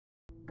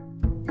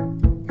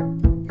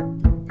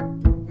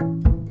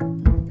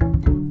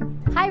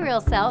Hi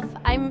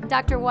RealSelf, I'm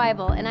Dr.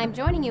 Waibel and I'm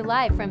joining you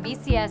live from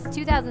VCS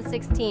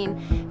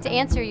 2016 to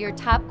answer your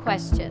top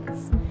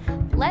questions.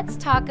 Let's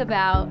talk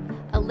about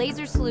a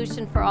laser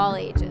solution for all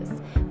ages.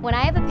 When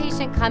I have a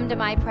patient come to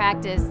my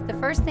practice, the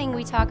first thing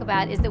we talk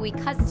about is that we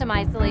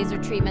customize the laser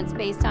treatments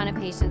based on a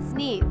patient's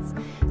needs.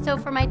 So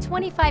for my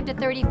 25 to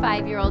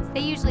 35-year-olds, they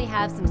usually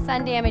have some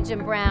sun damage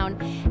and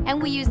brown,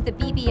 and we use the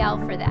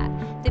BBL for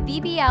that. The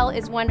BBL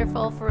is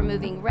wonderful for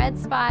removing red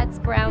spots,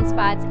 brown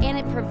spots, and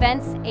it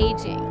prevents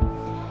aging.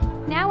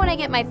 Now when I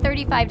get my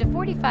 35 to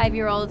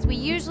 45-year-olds, we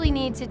usually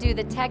need to do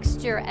the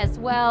texture as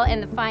well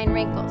and the fine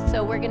wrinkles.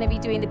 So we're going to be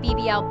doing the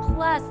BBL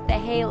plus the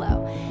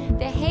halo.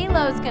 The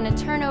halo is going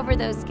to turn over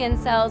those skin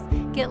cells,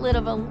 get a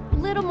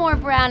little more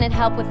brown and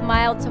help with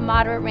mild to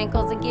moderate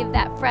wrinkles and give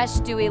that fresh,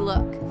 dewy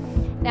look.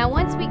 Now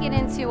once we get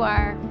into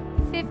our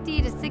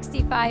 50 to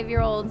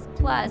 65-year-olds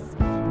plus,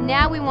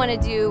 now we want to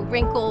do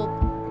wrinkle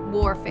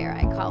warfare,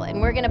 I call it.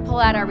 And we're going to pull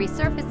out our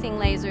resurfacing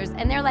lasers,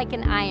 and they're like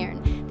an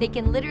iron. They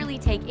can literally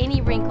take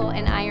any wrinkle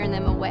and iron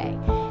them away.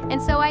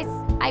 And so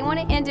I want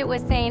to end it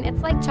with saying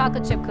it's like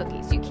chocolate chip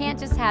cookies. You can't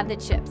just have the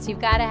chips. You've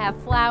got to have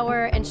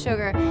flour and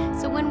sugar.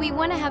 So when we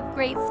want to have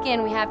great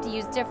skin, we have to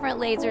use different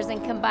lasers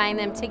and combine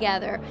them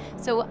together.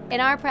 So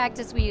in our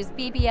practice, we use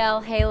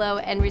BBL, halo,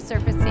 and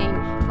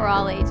resurfacing for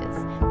all ages.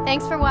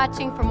 Thanks for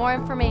watching. For more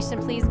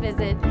information, please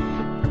visit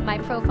my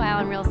profile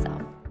on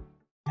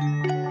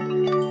RealSelf.